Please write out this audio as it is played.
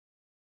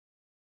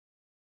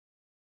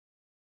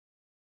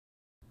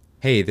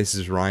Hey, this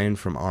is Ryan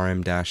from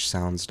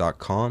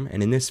rm-sounds.com,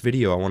 and in this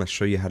video I want to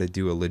show you how to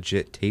do a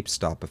legit tape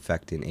stop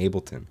effect in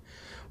Ableton.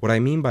 What I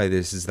mean by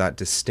this is that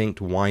distinct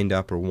wind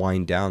up or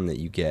wind down that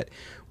you get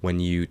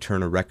when you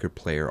turn a record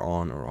player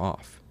on or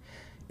off.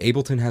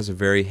 Ableton has a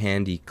very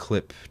handy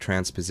clip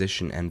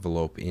transposition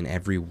envelope in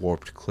every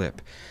warped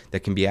clip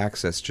that can be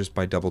accessed just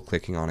by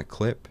double-clicking on a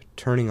clip,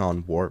 turning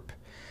on warp,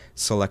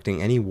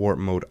 selecting any warp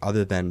mode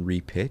other than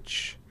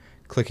repitch,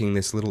 clicking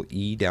this little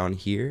E down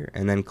here,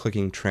 and then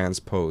clicking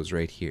transpose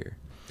right here.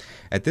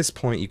 At this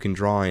point you can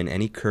draw in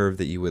any curve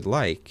that you would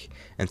like,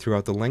 and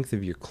throughout the length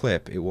of your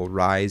clip it will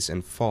rise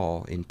and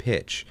fall in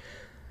pitch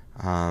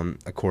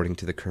according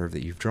to the curve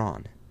that you've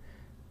drawn.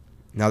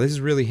 Now this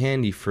is really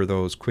handy for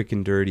those quick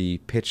and dirty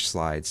pitch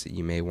slides that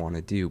you may want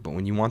to do, but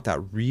when you want that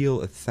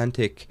real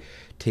authentic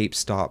tape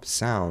stop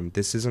sound,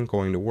 this isn't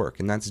going to work,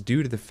 and that's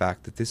due to the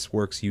fact that this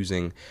works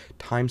using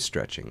time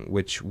stretching,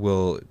 which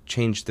will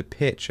change the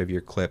pitch of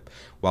your clip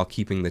while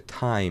keeping the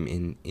time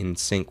in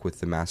sync with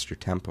the master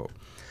tempo.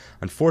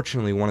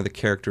 Unfortunately, one of the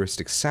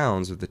characteristic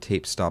sounds of the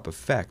tape stop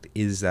effect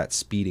is that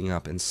speeding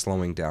up and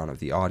slowing down of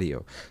the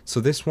audio, so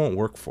this won't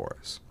work for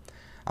us.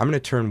 I'm going to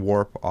turn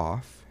warp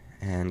off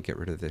and get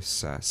rid of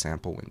this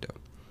sample window.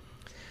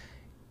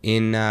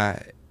 In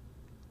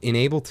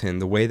Ableton,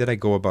 the way that I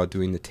go about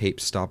doing the tape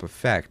stop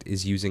effect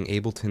is using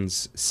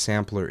Ableton's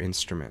sampler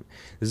instrument.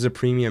 This is a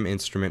premium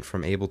instrument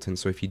from Ableton,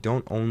 so if you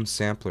don't own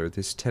sampler,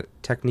 this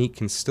technique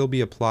can still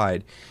be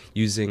applied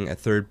using a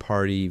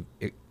third-party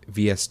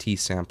VST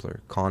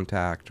sampler,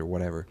 Contact or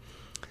whatever,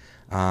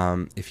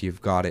 if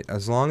you've got it,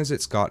 as long as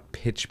it's got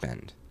pitch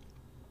bend.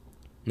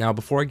 Now,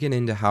 before I get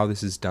into how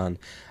this is done,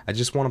 I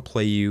just want to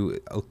play you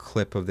a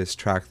clip of this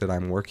track that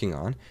I'm working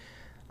on.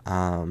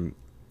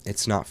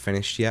 It's not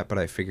finished yet, but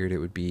I figured it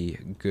would be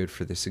good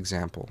for this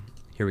example.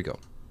 Here we go.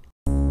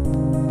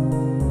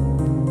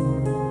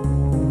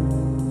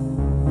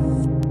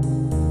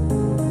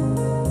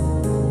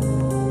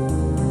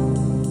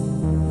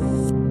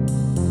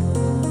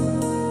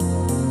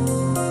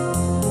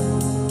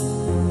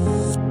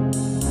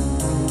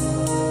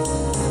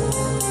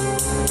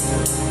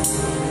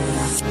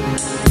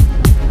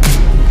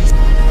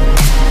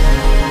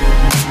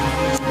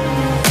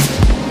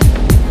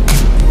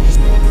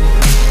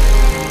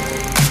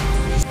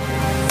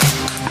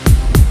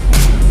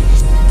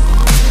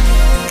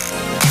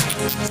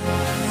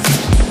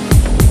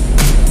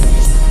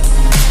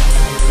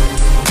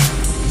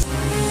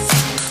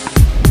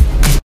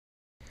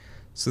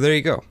 So there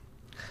you go.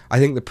 I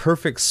think the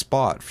perfect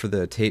spot for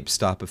the tape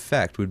stop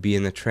effect would be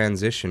in the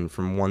transition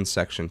from one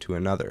section to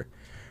another.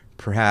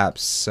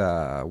 Perhaps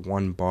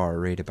one bar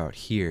right about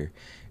here.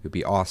 It would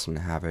be awesome to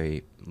have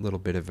a little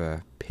bit of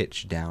a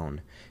pitch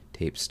down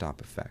tape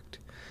stop effect.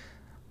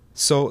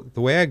 So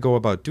the way I go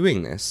about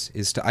doing this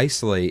is to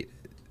isolate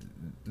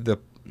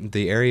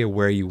the area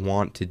where you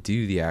want to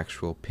do the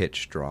actual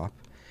pitch drop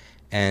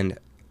and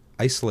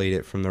isolate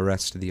it from the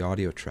rest of the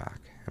audio track.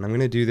 And I'm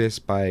going to do this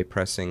by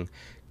pressing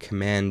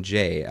Command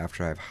J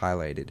after I've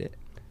highlighted it.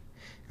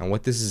 And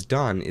what this has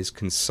done is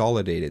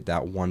consolidated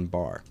that one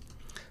bar.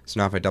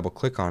 So now if I double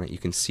click on it, you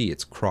can see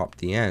it's cropped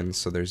the ends,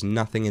 so there's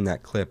nothing in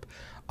that clip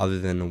other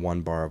than the one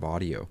bar of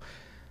audio.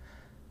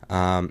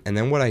 And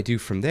then what I do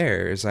from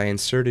there is I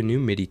insert a new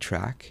Midi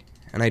track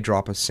and I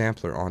drop a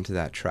sampler onto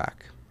that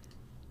track.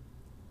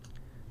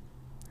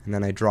 And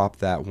then I drop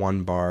that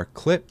one bar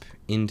clip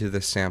into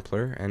the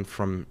sampler, and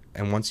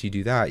once you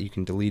do that, you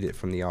can delete it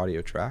from the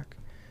audio track.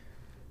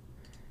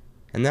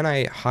 And then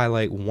I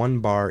highlight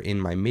one bar in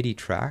my Midi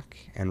track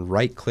and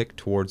right click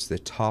towards the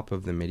top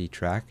of the Midi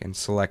track and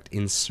select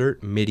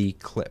Insert Midi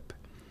Clip.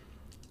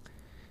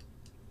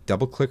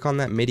 Double click on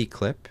that Midi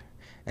clip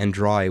and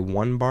draw a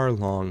 1 bar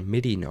long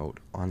Midi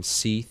note on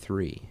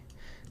C3.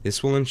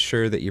 This will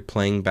ensure that you're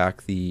playing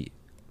back the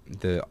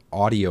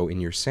audio in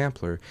your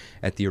sampler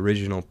at the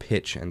original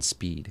pitch and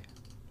speed.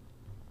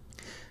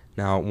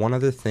 Now, one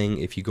other thing,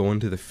 if you go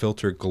into the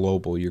filter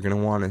global, you're going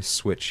to want to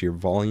switch your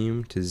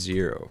volume to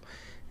 0.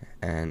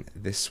 And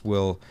this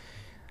will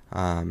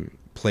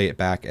play it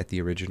back at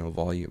the original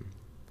volume.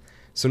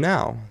 So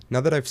now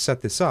that I've set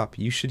this up,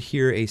 you should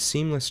hear a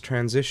seamless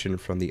transition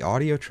from the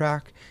audio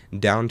track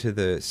down to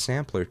the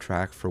sampler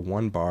track for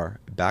 1 bar,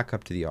 back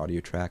up to the audio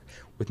track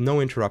with no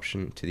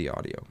interruption to the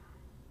audio.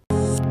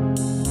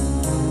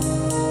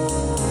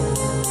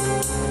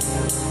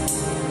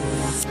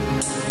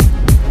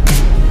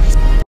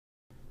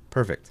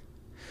 Perfect.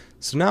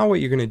 So now what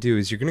you're going to do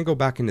is you're going to go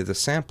back into the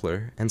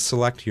sampler and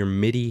select your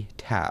Midi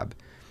tab.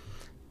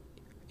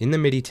 In the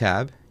Midi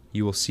tab,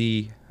 you will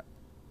see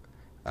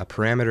a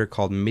parameter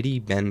called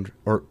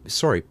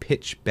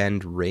pitch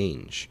bend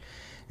range,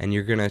 and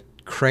you're going to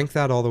crank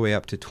that all the way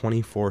up to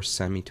 24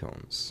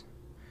 semitones.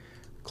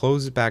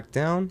 Close it back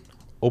down,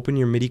 open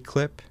your Midi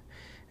clip,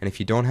 and if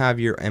you don't have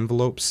your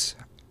envelopes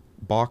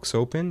box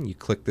open, you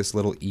click this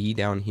little E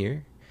down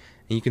here,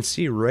 and you can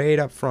see right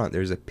up front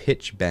there's a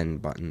pitch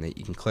bend button that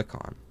you can click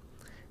on.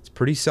 It's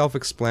pretty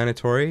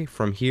self-explanatory.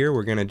 From here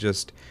we're going to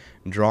just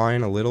draw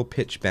in a little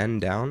pitch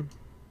bend down.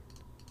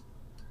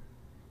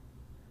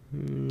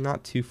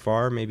 not too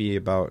far, maybe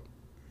about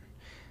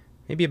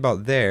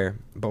there.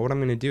 But what I'm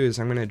going to do is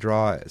I'm going to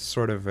draw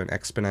sort of an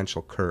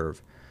exponential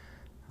curve.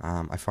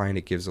 I find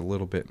it gives a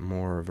little bit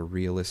more of a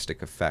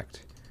realistic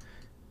effect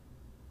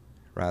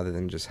rather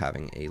than just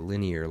having a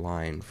linear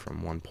line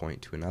from one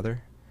point to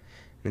another.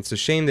 And it's a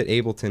shame that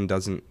Ableton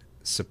doesn't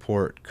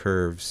support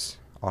curves,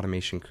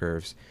 automation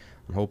curves.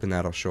 I'm hoping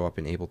that'll show up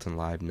in Ableton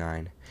Live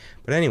 9.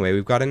 But anyway,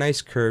 we've got a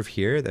nice curve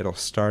here that'll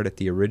start at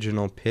the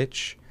original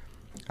pitch.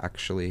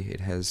 Actually, it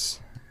has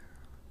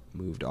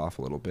moved off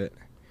a little bit.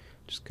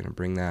 Just going to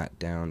bring that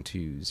down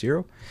to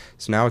 0.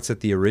 So now it's at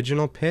the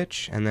original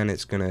pitch, and then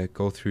it's going to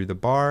go through the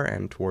bar,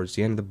 and towards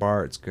the end of the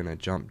bar it's going to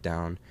jump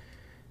down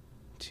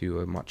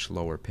to a much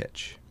lower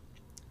pitch.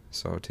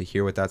 So to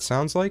hear what that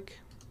sounds like,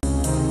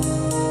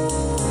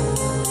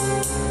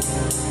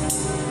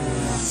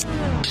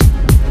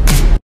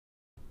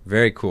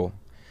 very cool.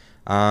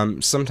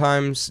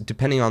 Sometimes,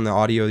 depending on the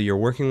audio you're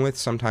working with,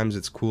 sometimes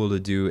it's cool to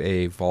do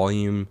a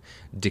volume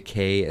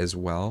decay as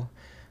well.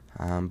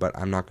 But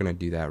I'm not going to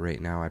do that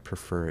right now. I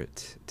prefer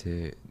it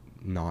to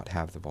not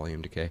have the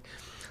volume decay.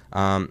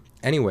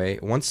 Anyway,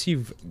 once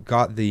you've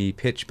got the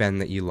pitch bend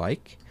that you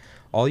like,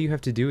 all you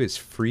have to do is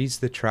freeze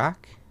the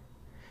track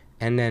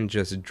and then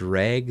just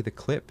drag the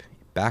clip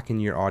back in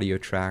your audio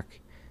track,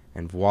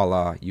 and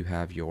voila, you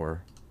have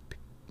your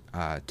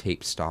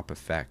tape stop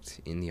effect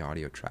in the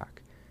audio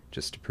track.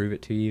 Just to prove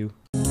it to you.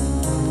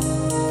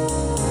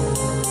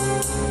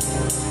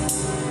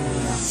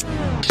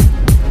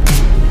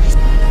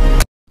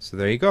 So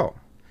there you go.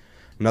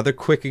 Another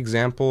quick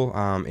example.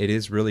 It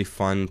is really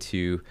fun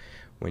to,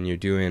 when you're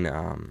doing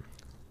a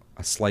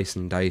slice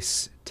and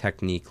dice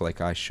technique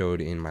like I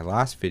showed in my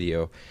last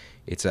video,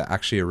 it's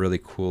actually a really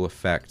cool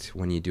effect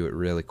when you do it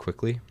really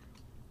quickly.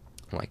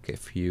 Like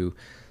if you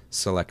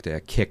select a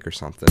kick or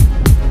something.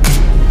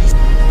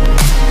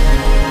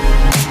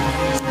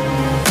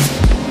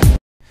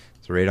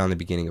 So right on the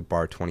beginning of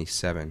bar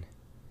 27,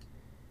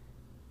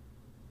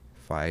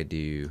 if I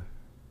do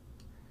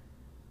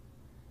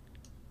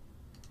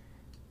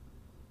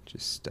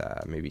just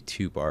maybe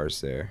 2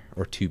 bars there,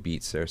 or 2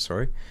 beats there,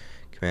 sorry,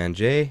 Command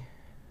J,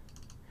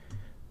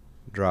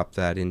 drop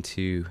that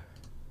into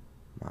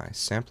my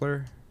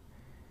sampler,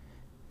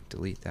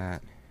 delete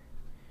that,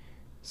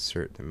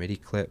 insert the Midi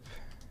clip,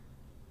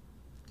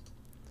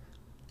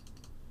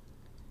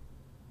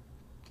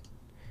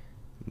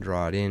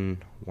 draw it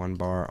in 1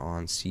 bar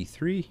on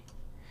C3,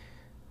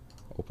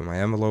 open my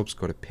envelopes,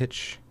 go to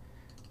pitch.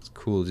 It's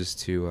cool just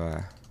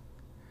to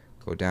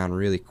go down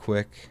really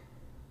quick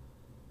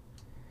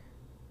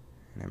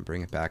and then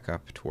bring it back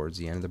up towards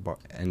the end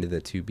of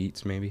the 2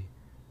 beats maybe.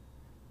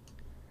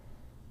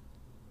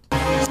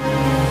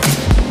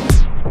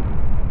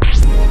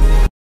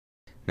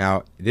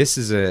 Now this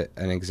is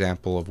an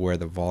example of where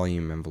the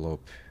volume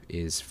envelope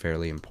is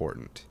fairly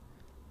important.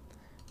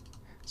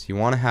 So you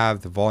want to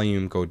have the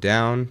volume go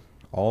down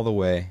all the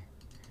way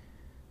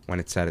when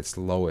it's at its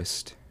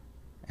lowest,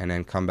 and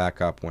then come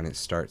back up when it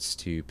starts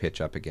to pitch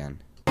up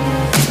again.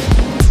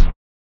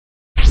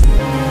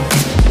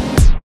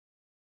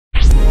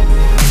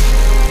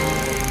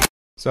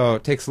 So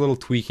it takes a little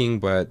tweaking,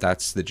 but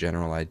that's the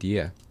general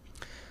idea.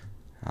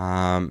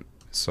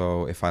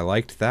 So if I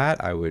liked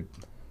that, I would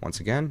once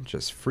again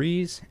just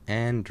freeze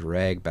and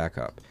drag back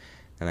up.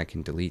 Then I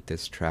can delete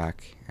this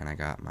track, and I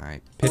got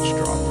my pitch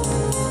drop.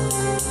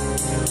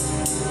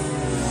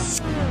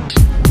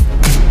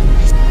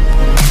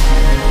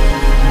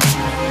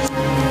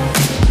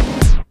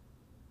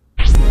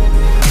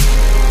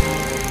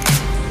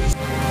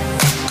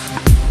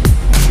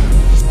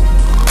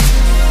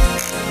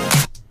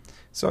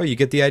 So you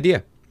get the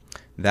idea.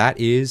 That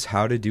is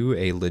how to do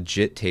a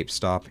legit tape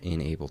stop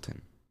in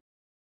Ableton.